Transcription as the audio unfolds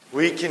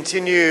We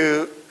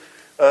continue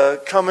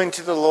coming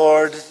to the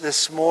Lord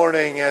this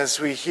morning as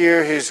we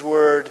hear His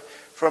word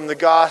from the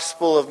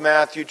Gospel of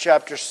Matthew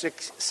chapter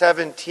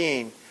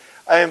 17.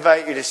 I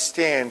invite you to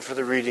stand for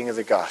the reading of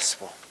the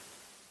Gospel.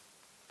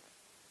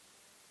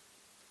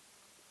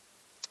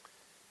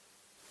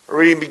 Our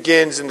reading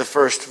begins in the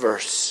first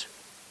verse.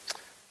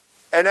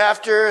 And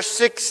after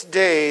 6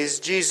 days,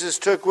 Jesus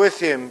took with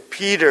him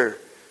Peter,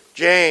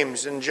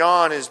 James, and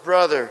John his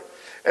brother,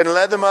 and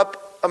led them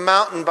up a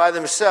mountain by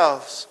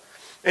themselves.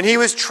 And he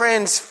was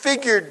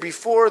transfigured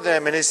before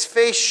them, and his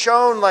face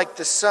shone like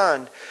the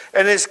sun,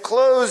 and his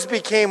clothes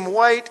became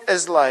white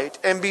as light.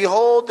 And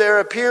behold,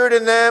 there appeared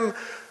in them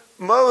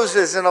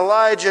Moses and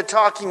Elijah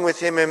talking with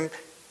him. And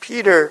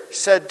Peter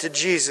said to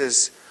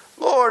Jesus,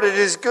 Lord, it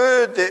is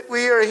good that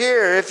we are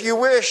here. If you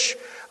wish,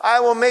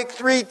 I will make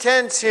 3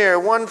 tents here,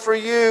 one for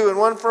you, and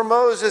one for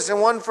Moses, and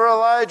one for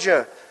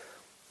Elijah.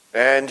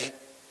 And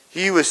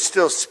he was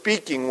still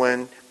speaking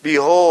when,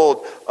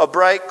 behold, a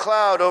bright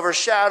cloud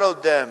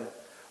overshadowed them.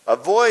 A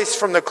voice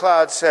from the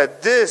cloud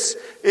said, This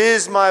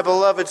is my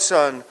beloved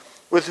Son,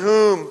 with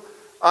whom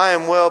I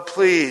am well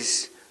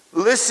pleased.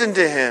 Listen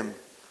to him.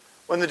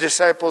 When the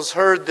disciples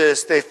heard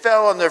this, they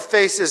fell on their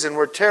faces and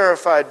were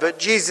terrified. But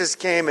Jesus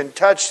came and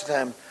touched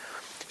them,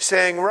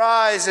 saying,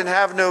 Rise and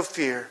have no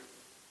fear.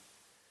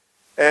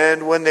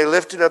 And when they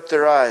lifted up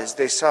their eyes,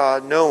 they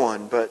saw no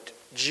one but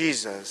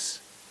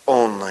Jesus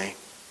only.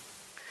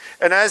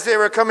 And as they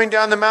were coming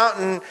down the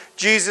mountain,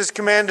 Jesus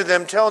commanded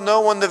them, Tell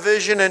no one the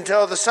vision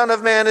until the Son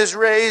of Man is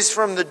raised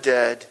from the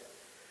dead.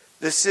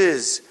 This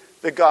is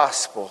the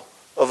gospel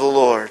of the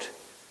Lord.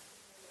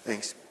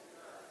 Thanks.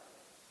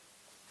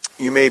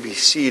 You may be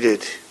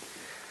seated.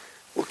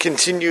 We'll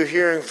continue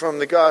hearing from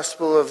the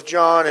Gospel of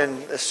John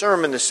and the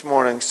sermon this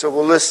morning, so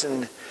we'll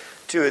listen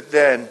to it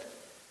then.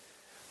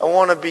 I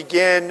want to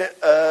begin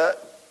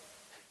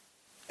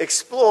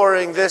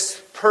exploring this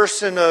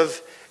person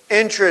of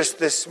interest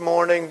this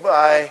morning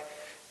by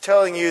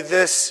telling you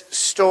this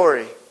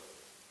story.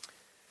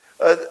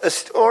 A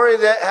story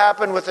that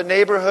happened with a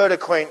neighborhood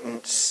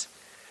acquaintance.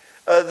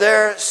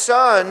 Their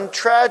son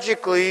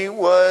tragically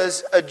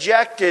was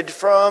ejected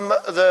from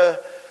the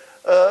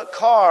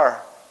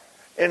car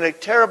in a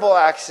terrible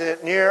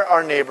accident near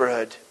our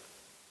neighborhood.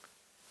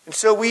 And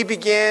so we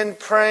began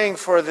praying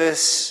for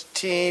this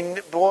teen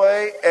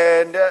boy,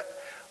 and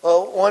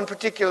one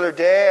particular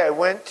day I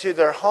went to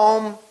their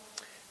home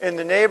in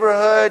the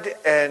neighborhood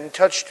and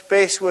touched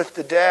base with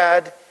the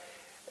dad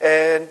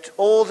and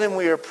told him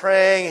we were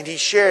praying, and he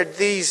shared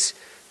these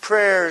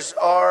prayers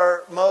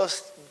are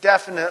most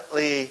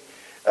definitely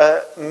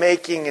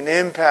making an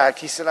impact.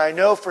 He said, I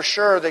know for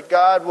sure that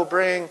God will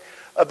bring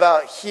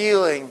about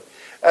healing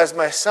as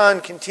my son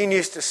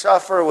continues to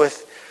suffer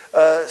with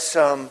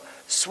some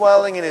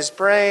swelling in his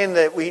brain,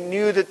 that we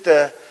knew that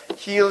the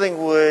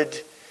healing would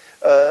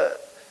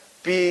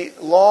be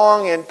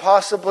long and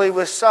possibly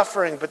with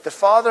suffering. But the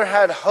father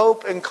had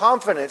hope and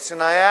confidence. And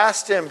I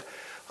asked him,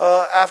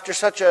 after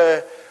such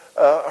a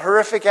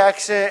horrific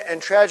accident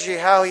and tragedy,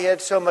 how he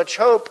had so much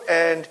hope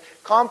and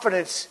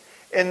confidence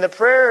in the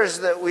prayers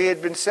that we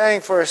had been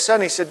saying for his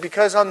son. He said,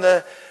 because on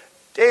the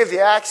day of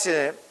the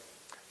accident,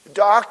 the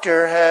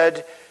doctor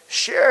had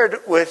shared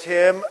with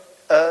him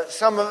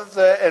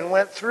and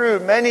went through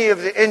many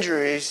of the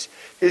injuries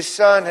his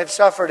son had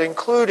suffered,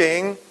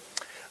 including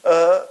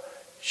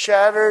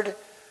shattered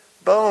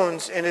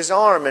bones in his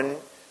arm, and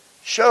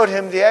showed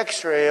him the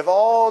x-ray of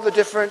all the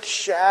different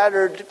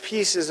shattered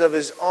pieces of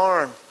his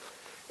arm.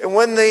 And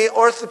when the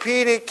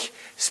orthopedic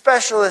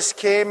specialist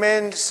came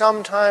in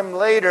sometime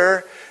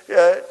later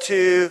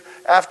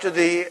after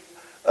the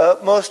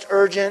most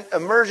urgent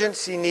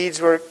emergency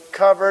needs were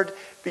covered,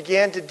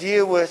 began to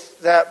deal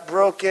with that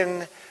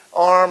broken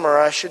arm, or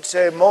I should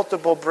say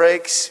multiple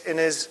breaks in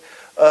his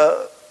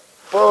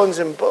bones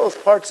in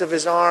both parts of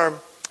his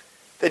arm,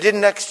 they did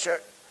an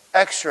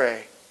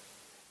x-ray.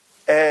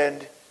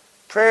 And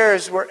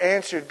prayers were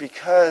answered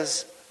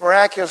because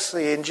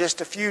miraculously in just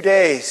a few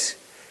days,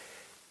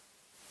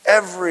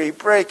 every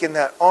break in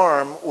that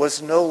arm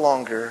was no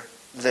longer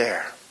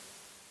there.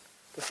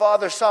 The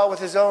father saw with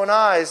his own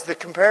eyes the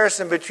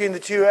comparison between the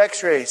 2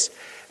 x-rays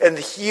and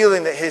the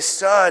healing that his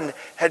son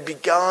had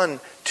begun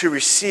to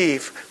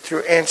receive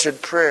through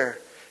answered prayer.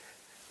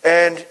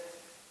 And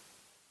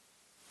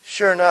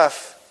sure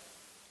enough,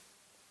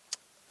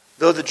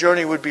 though the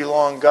journey would be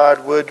long,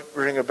 God would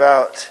bring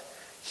about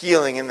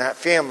healing in that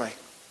family.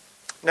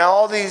 Now,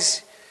 all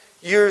these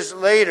years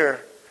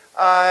later,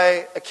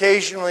 I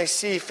occasionally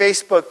see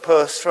Facebook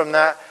posts from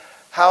that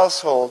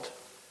household.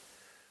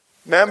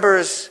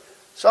 Members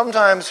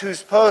sometimes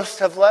whose posts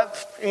have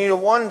left you to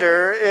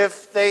wonder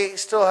if they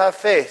still have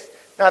faith.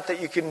 Not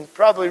that you can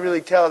probably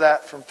really tell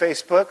that from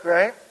Facebook,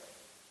 right?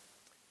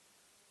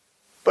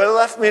 But it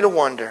left me to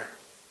wonder.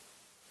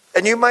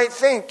 And you might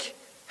think,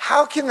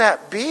 how can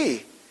that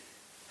be?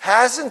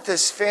 Hasn't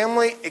this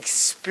family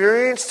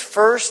experienced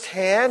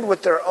firsthand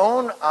with their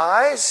own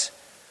eyes,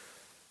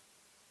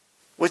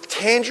 with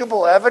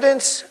tangible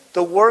evidence,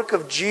 the work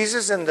of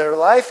Jesus in their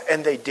life?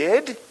 And they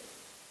did?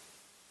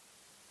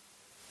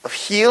 Of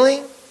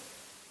healing.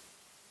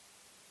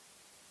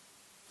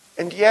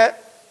 And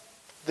yet,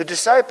 the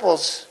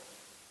disciples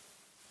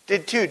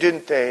did too,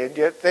 didn't they? And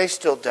yet they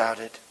still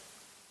doubted.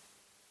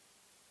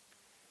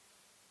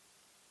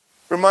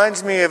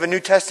 Reminds me of a New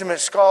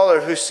Testament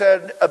scholar who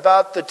said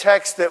about the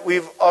text that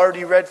we've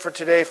already read for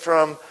today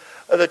from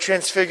the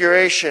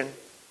Transfiguration,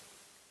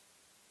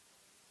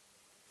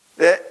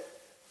 that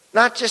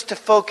not just to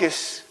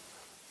focus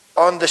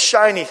on the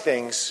shiny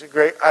things,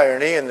 great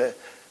irony in the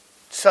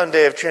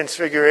Sunday of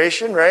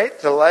Transfiguration, right?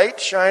 The light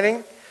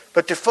shining,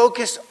 but to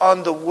focus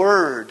on the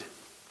word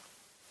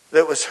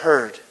that was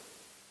heard.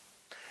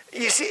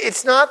 You see,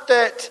 it's not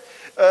that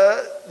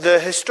the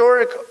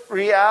historic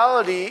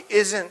reality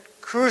isn't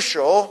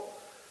crucial,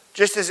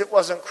 just as it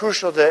wasn't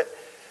crucial that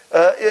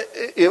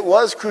it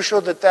was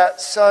crucial that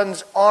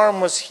son's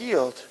arm was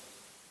healed.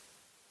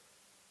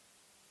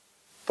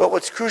 But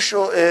what's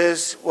crucial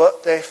is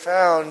what they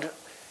found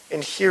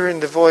in hearing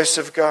the voice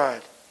of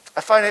God. I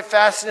find it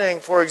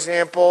fascinating, for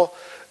example,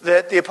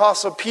 that the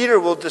Apostle Peter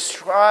will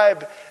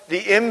describe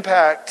the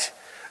impact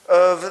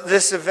of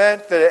this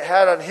event that it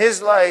had on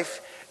his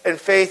life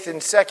and faith in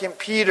 2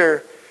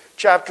 Peter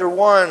chapter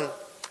 1,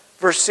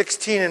 verse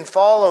 16 and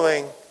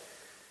following.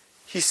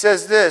 He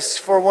says this,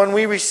 "For when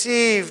we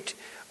received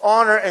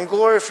honor and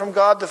glory from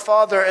God the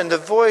Father, and the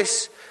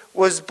voice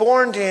was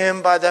borne to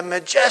him by the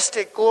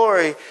majestic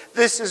glory,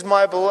 'This is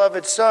my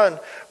beloved Son,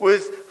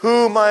 with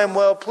whom I am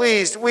well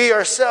pleased,' we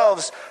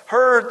ourselves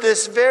heard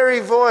this very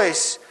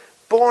voice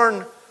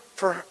borne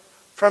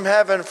from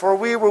heaven, for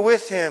we were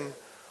with him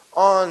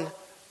on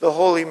the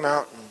holy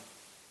mountain."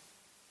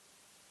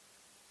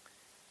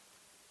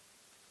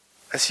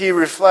 As he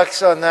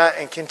reflects on that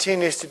and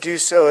continues to do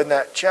so in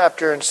that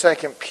chapter in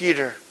 2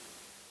 Peter,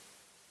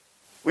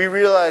 we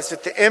realize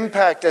that the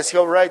impact, as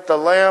he'll write, "The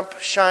lamp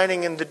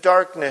shining in the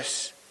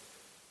darkness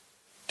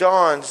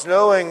dawns,"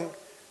 knowing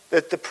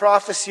that the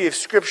prophecy of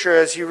Scripture,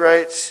 as he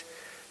writes,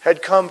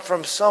 had come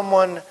from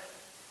someone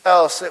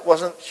else. It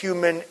wasn't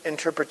human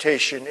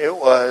interpretation. It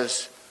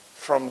was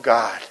from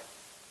God.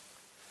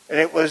 And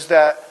it was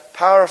that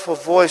powerful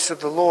voice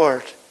of the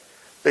Lord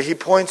that he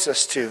points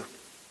us to.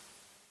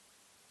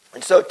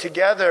 And so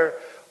together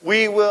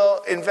we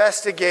will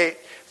investigate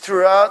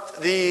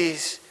throughout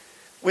these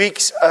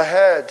weeks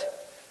ahead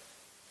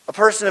a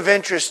person of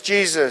interest,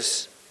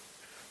 Jesus,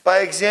 by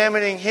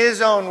examining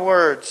his own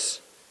words,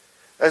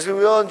 as we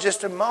will in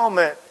just a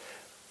moment,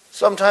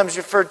 sometimes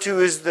referred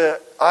to as the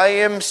I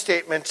am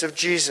statements of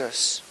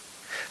Jesus.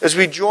 As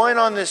we join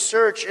on this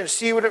search and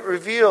see what it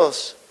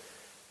reveals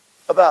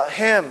about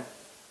him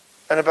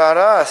and about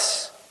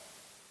us,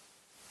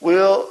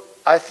 we'll,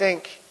 I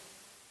think,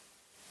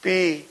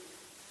 be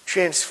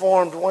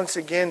transformed once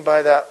again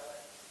by that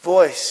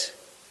voice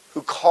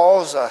who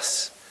calls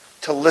us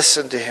to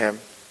listen to him.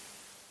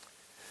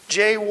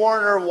 J.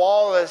 Warner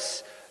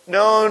Wallace,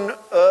 known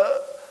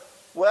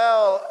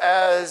well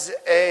as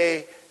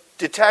a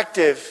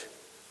detective,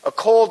 a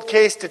cold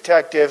case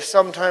detective,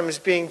 sometimes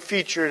being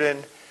featured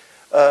in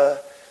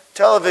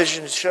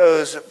television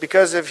shows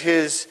because of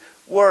his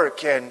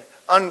work and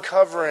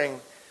uncovering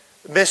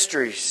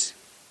mysteries,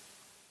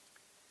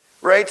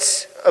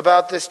 writes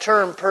about this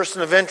term,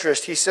 person of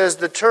interest. He says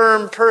the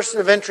term person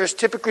of interest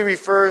typically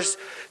refers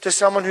to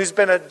someone who's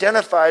been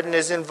identified and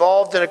is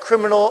involved in a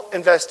criminal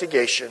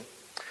investigation,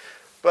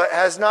 but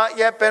has not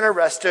yet been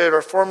arrested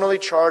or formally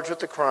charged with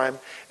the crime.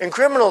 In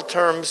criminal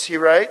terms, he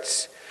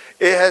writes,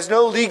 it has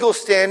no legal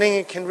standing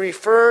and can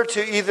refer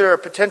to either a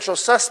potential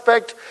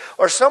suspect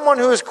or someone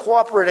who is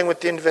cooperating with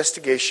the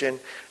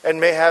investigation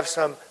and may have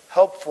some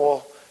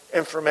helpful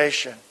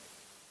information.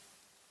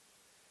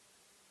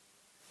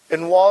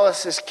 In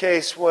Wallace's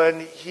case,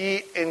 when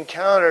he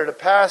encountered a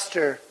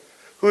pastor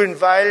who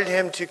invited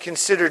him to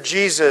consider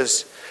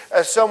Jesus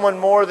as someone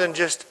more than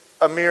just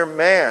a mere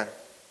man,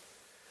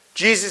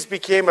 Jesus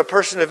became a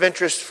person of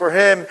interest for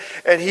him,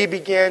 and he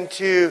began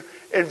to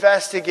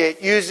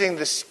investigate using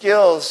the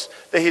skills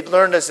that he'd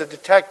learned as a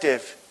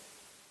detective.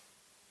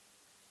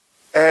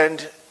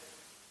 And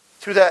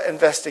through that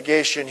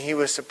investigation, he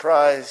was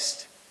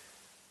surprised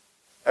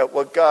at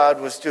what God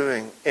was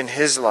doing in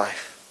his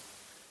life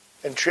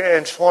and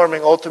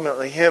transforming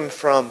ultimately him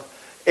from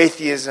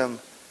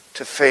atheism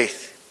to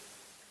faith.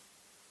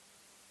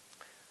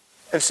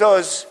 And so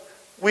as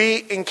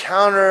we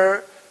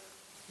encounter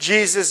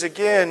Jesus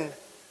again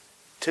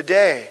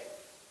today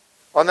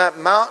on that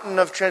mountain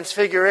of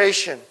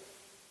transfiguration,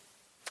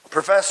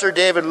 Professor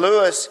David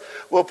Lewis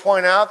will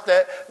point out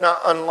that,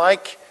 not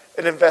unlike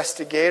an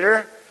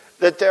investigator,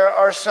 that there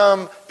are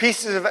some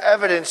pieces of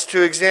evidence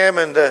to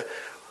examine, the,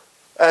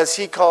 as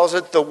he calls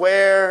it, the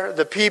where,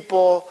 the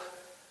people,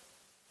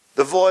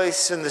 the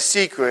voice, and the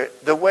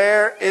secret. The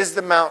where is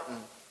the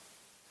mountain.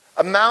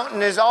 A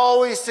mountain is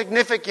always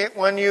significant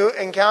when you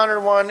encounter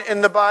one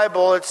in the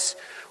Bible. It's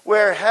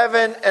where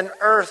heaven and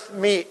earth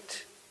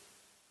meet.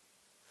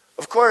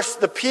 Of course,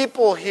 the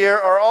people here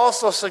are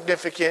also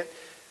significant.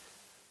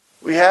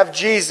 We have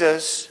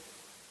Jesus.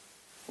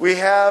 We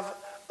have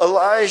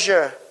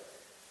Elijah,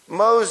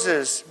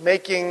 Moses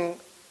making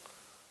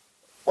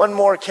one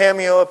more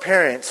cameo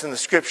appearance in the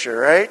scripture,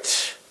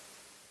 right?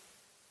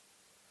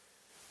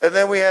 And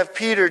then we have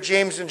Peter,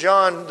 James, and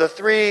John, the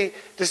three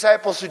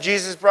disciples who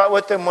Jesus brought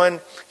with him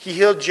when he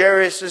healed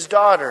Jairus'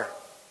 daughter.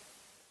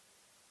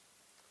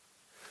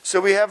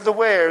 So we have the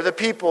where, the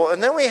people,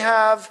 and then we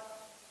have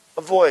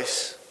a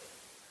voice,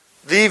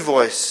 the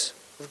voice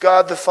of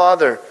God the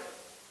Father,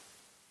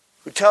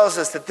 who tells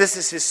us that this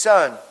is his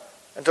Son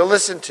and to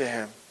listen to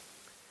him.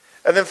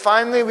 And then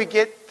finally we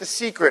get the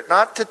secret,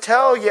 not to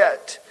tell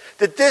yet,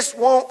 that this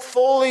won't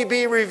fully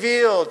be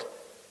revealed.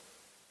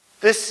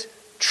 This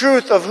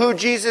truth of who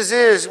Jesus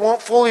is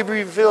won't fully be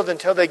revealed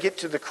until they get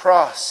to the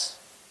cross.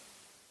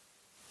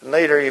 And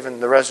later even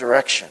the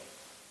resurrection.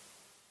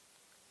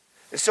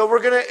 And so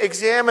we're going to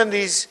examine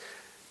these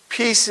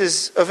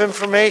pieces of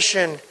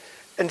information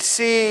and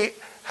see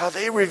how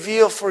they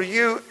reveal for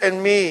you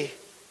and me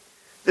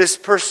this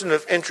person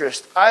of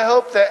interest. I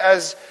hope that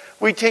as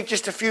we take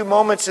just a few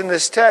moments in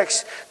this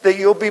text, that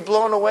you'll be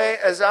blown away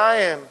as I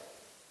am.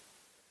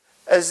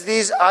 As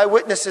these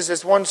eyewitnesses,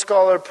 as one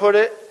scholar put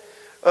it,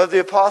 the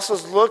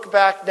apostles look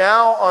back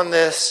now on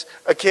this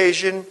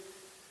occasion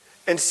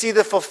and see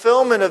the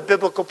fulfillment of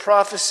biblical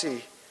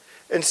prophecy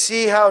and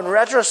see how in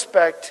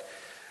retrospect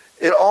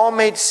it all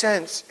made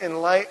sense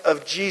in light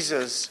of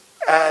Jesus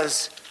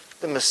as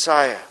the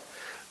Messiah.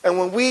 And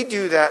when we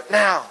do that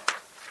now,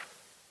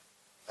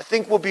 I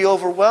think we'll be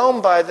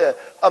overwhelmed by the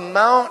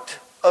amount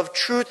of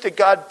truth that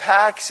God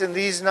packs in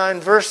these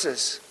 9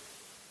 verses.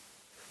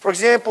 For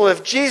example,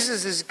 if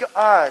Jesus is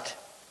God,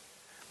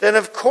 then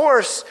of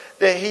course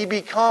that he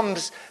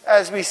becomes,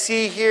 as we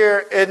see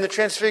here in the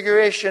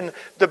Transfiguration,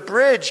 the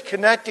bridge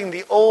connecting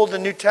the Old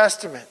and New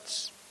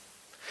Testaments.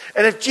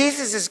 And if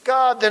Jesus is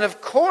God, then of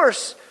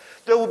course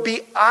there will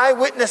be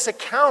eyewitness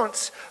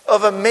accounts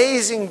of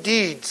amazing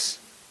deeds,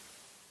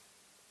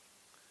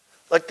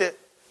 like the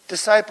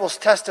disciples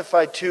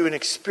testified to and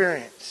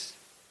experienced.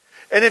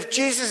 And if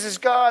Jesus is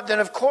God, then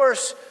of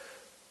course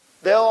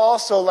they'll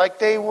also, like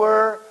they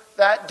were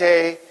that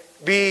day,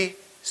 be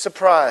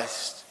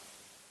surprised.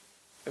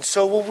 And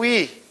so will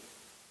we.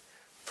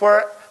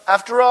 For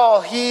after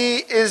all, he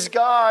is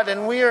God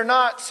and we are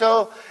not.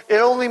 So it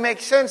only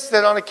makes sense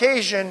that on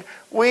occasion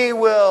we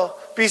will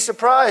be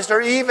surprised,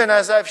 or even,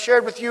 as I've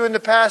shared with you in the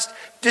past,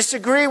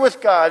 disagree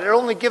with God. It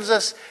only gives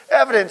us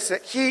evidence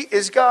that he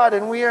is God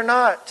and we are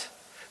not.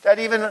 That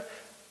even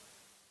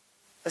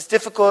as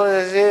difficult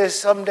as it is,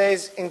 some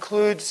days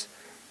includes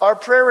our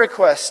prayer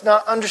requests,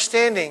 not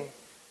understanding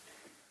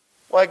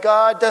why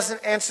God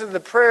doesn't answer the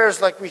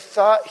prayers like we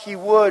thought he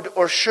would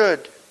or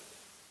should.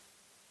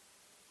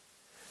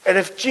 And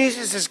if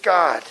Jesus is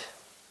God,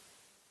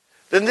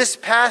 then this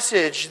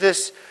passage,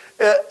 this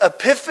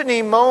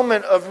epiphany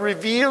moment of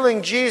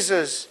revealing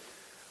Jesus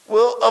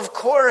will, of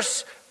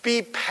course,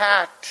 be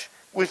packed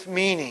with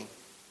meaning.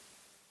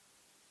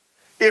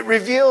 It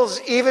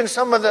reveals even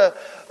some of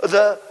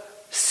the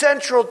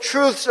central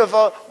truths of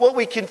what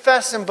we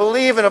confess and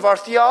believe and of our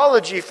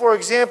theology. For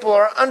example,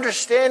 our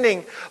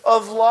understanding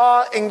of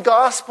law and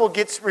gospel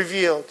gets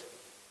revealed.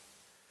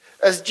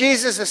 As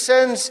Jesus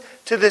ascends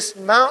to this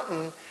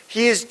mountain,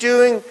 he is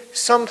doing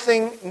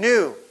something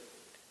new.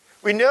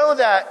 We know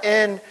that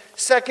in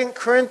 2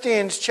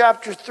 Corinthians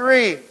chapter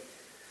 3,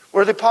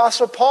 where the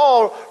Apostle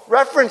Paul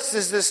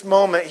references this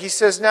moment. He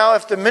says, "Now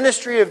if the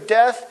ministry of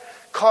death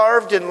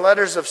carved in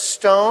letters of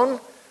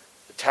stone,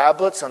 the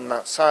tablets on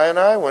Mount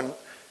Sinai, when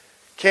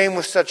came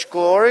with such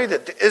glory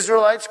that the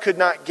Israelites could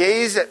not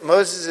gaze at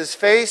Moses'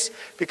 face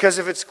because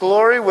of its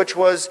glory, which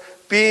was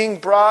being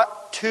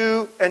brought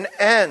to an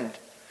end,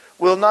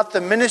 will not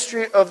the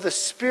ministry of the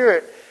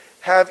Spirit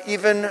have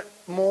even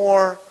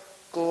more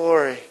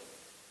glory?"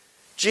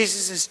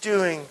 Jesus is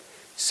doing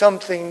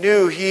something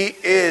new. He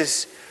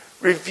is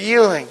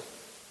revealing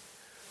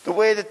the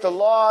way that the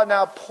law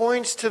now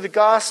points to the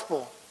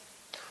gospel.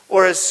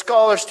 Or as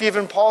scholar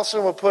Stephen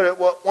Paulson will put it,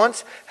 what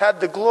once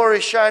had the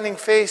glory shining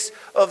face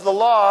of the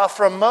law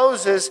from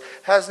Moses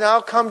has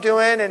now come to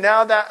an end. And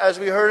now that, as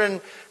we heard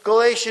in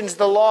Galatians,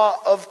 the law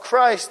of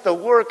Christ, the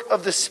work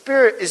of the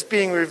Spirit is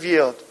being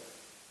revealed.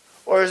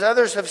 Or as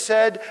others have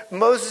said,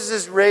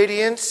 Moses'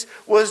 radiance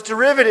was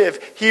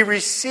derivative. He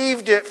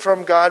received it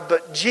from God,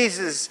 but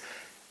Jesus,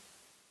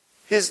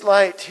 his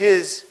light,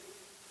 his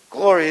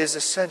glory is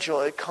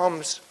essential. It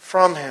comes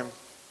from him.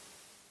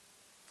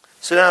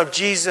 So now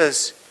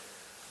Jesus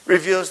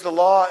reveals the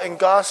law and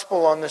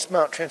gospel on this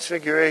Mount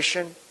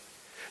Transfiguration.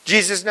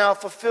 Jesus now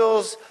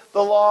fulfills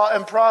the law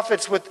and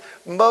prophets with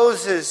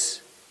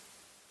Moses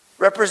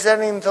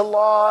representing the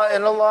law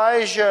and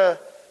Elijah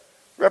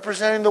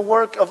representing the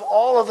work of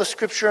all of the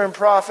scripture and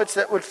prophets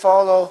that would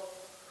follow.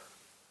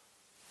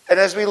 And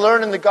as we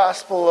learn in the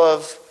Gospel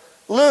of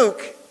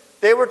Luke,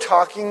 they were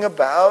talking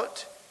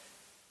about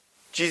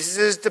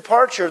Jesus'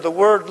 departure. The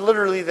word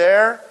literally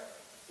there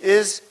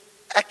is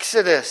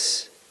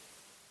Exodus.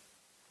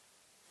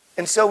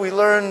 And so we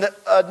learn that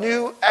a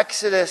new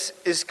Exodus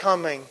is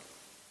coming.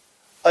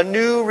 A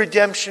new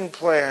redemption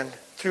plan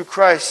through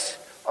Christ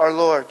our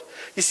Lord.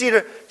 You see,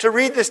 to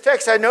read this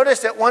text, I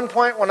noticed at one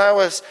point when I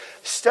was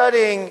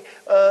studying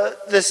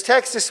this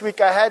text this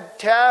week, I had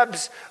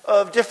tabs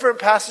of different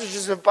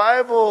passages of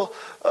Bible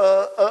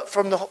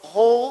from the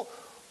whole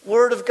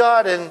Word of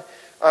God. And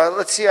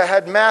let's see, I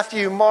had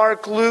Matthew,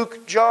 Mark,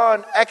 Luke,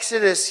 John,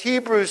 Exodus,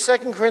 Hebrews,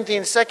 2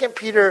 Corinthians, 2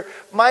 Peter,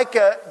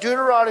 Micah,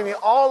 Deuteronomy,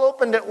 all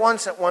opened at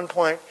once at one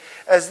point,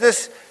 as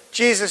this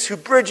Jesus who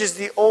bridges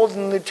the Old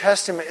and New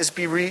Testament is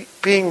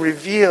being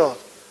revealed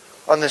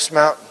on this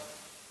mountain.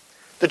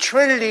 The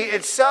Trinity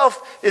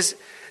itself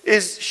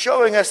is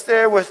showing us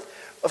there with,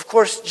 of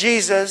course,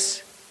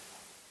 Jesus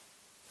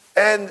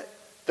and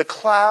the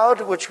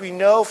cloud, which we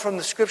know from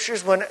the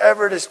Scriptures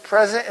whenever it is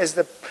present, is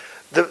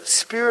the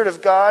Spirit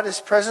of God is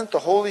present, the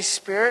Holy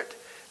Spirit.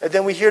 And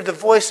then we hear the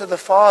voice of the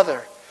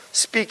Father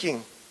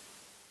speaking.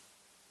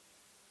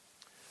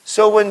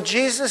 So when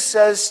Jesus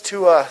says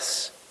to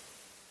us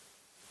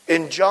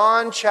in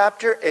John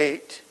chapter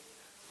 8,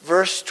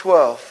 verse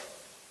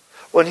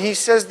 12, when he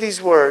says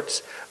these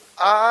words,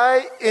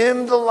 I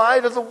am the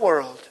light of the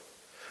world.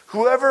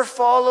 Whoever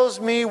follows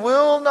me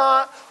will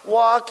not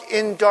walk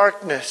in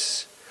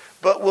darkness,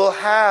 but will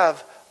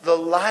have the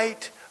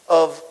light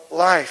of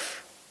life.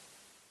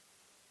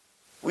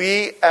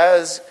 We,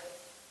 as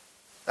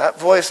that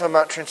voice on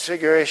Mount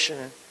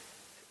Transfiguration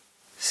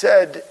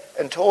said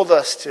and told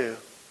us to,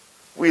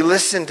 we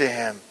listened to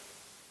him.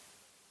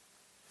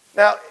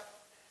 Now,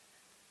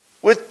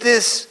 with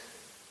this,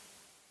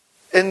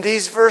 in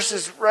these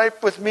verses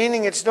ripe with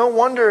meaning, it's no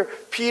wonder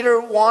Peter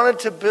wanted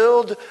to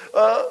build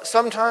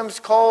sometimes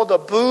called a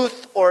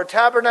booth or a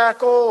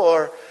tabernacle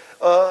or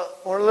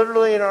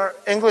literally in our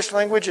English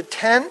language a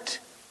tent.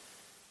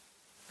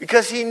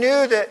 Because he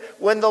knew that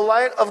when the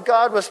light of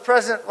God was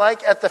present,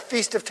 like at the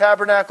Feast of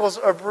Tabernacles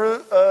or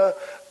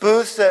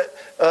booths that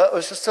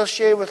was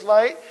associated with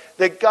light,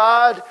 that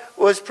God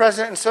was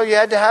present, and so you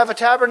had to have a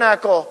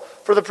tabernacle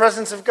for the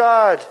presence of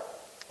God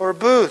or a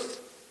booth.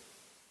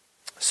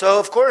 So,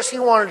 of course, he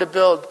wanted to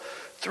build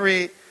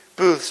 3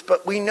 booths.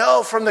 But we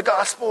know from the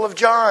Gospel of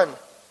John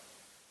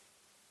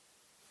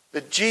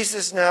that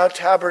Jesus now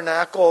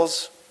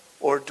tabernacles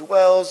or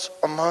dwells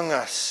among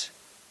us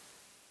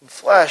in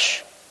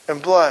flesh and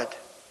blood.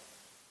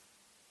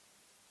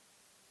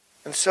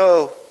 And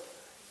so,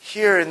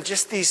 here in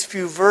just these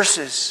few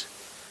verses,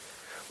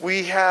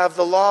 we have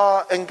the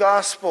law and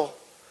gospel.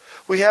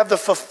 We have the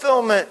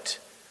fulfillment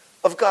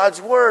of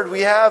God's word.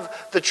 We have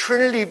the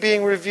Trinity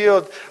being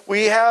revealed.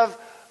 We have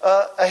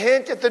a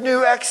hint at the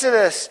new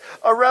Exodus,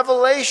 a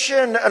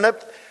revelation,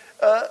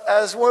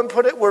 as one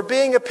put it, we're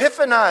being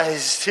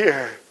epiphanized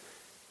here.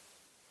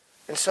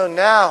 And so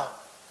now,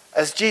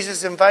 as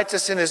Jesus invites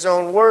us in his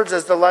own words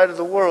as the light of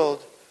the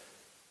world,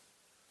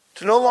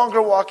 to no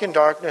longer walk in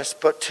darkness,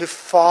 but to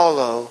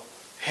follow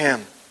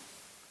him.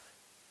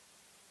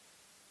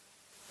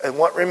 And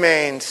what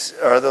remains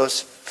are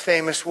those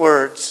famous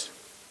words,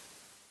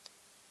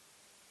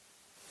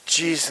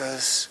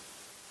 Jesus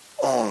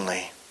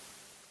only.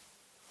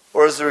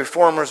 Or as the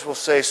Reformers will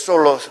say,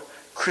 solo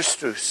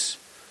Christus,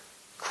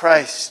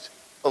 Christ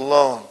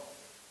alone.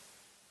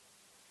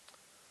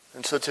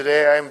 And so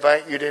today I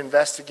invite you to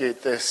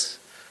investigate this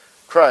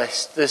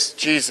Christ, this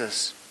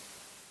Jesus.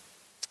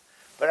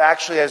 But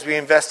actually, as we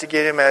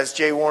investigate him, as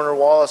J. Warner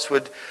Wallace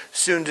would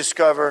soon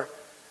discover,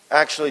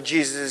 actually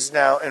Jesus is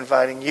now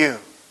inviting you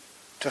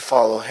to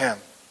follow him.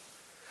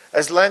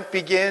 As Lent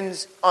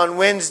begins on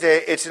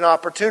Wednesday, it's an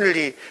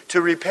opportunity to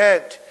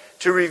repent,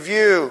 to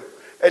review,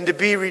 and to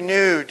be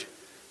renewed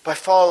by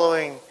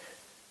following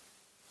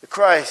the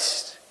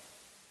Christ.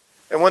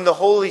 And when the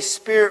Holy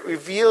Spirit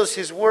reveals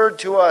his word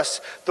to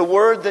us, the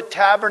word that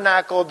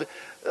tabernacled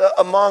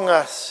among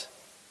us,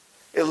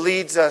 it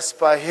leads us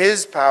by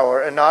his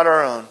power and not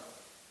our own.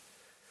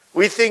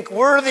 We think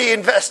we're the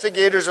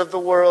investigators of the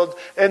world,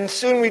 and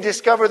soon we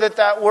discover that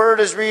that word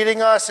is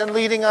reading us and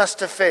leading us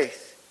to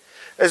faith.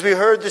 As we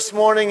heard this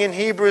morning in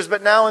Hebrews,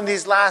 but now in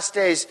these last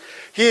days,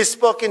 he has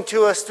spoken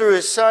to us through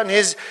his Son.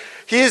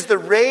 He is the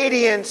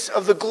radiance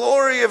of the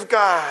glory of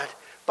God.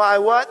 By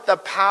what? The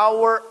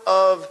power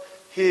of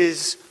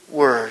his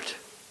word.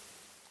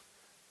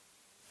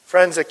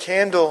 Friends, a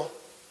candle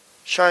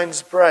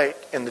shines bright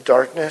in the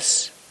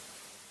darkness.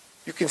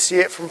 You can see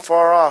it from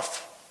far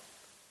off.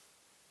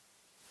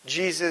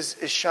 Jesus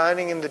is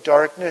shining in the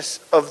darkness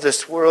of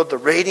this world, the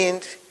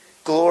radiant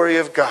glory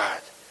of God.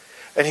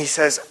 And he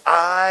says,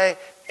 I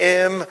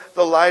am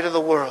the light of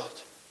the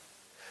world.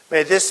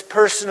 May this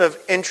person of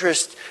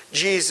interest,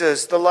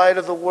 Jesus, the light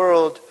of the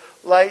world,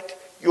 light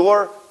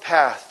your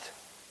path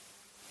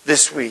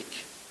this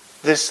week,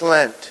 this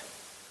Lent,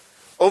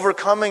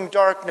 overcoming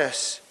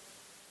darkness.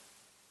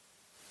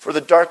 For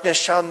the darkness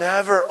shall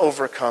never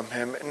overcome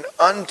him, and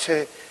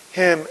unto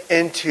him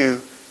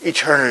into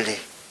eternity.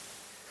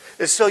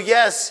 And so,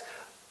 yes,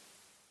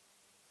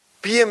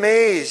 be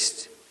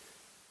amazed.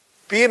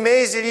 Be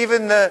amazed at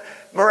even the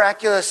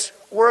miraculous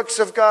works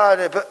of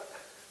God,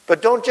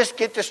 but don't just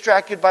get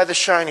distracted by the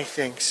shiny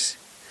things.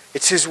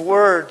 It's his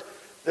word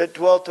that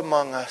dwelt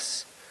among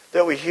us,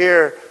 that we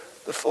hear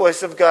the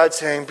voice of God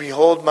saying,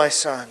 behold my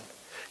son.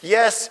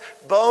 Yes,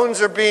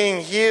 bones are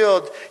being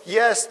healed.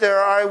 Yes, there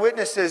are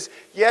eyewitnesses.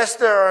 Yes,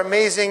 there are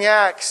amazing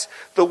acts.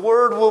 The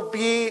word will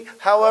be,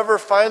 however,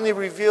 finally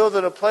revealed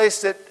in a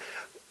place that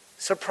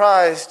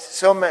surprised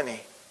so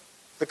many.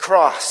 The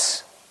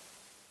cross.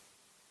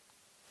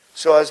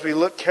 So as we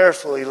look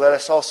carefully, let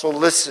us also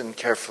listen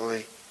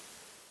carefully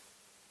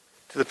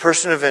to the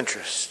person of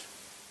interest.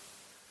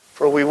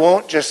 For we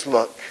won't just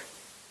look,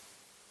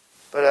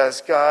 but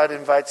as God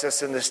invites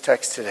us in this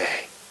text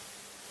today,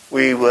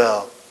 we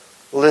will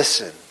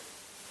listen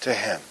to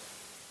him.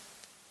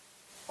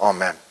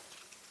 Amen.